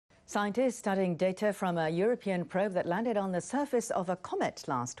Scientists studying data from a European probe that landed on the surface of a comet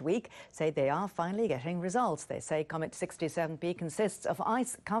last week say they are finally getting results. They say comet 67P consists of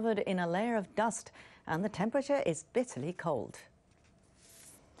ice covered in a layer of dust and the temperature is bitterly cold.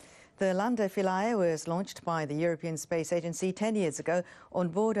 The lander Philae was launched by the European Space Agency 10 years ago on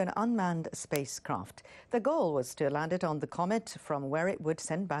board an unmanned spacecraft. The goal was to land it on the comet from where it would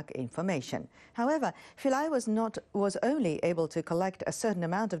send back information. However, Philae was only able to collect a certain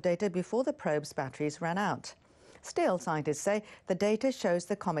amount of data before the probe's batteries ran out. Still, scientists say the data shows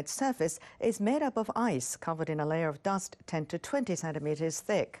the comet's surface is made up of ice covered in a layer of dust 10 to 20 centimeters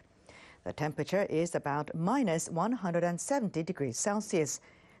thick. The temperature is about minus 170 degrees Celsius.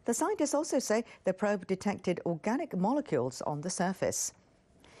 The scientists also say the probe detected organic molecules on the surface.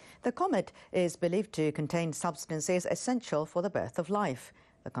 The comet is believed to contain substances essential for the birth of life.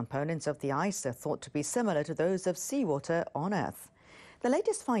 The components of the ice are thought to be similar to those of seawater on Earth. The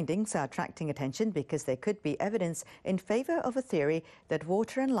latest findings are attracting attention because they could be evidence in favour of a theory that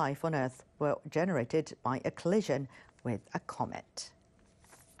water and life on Earth were generated by a collision with a comet.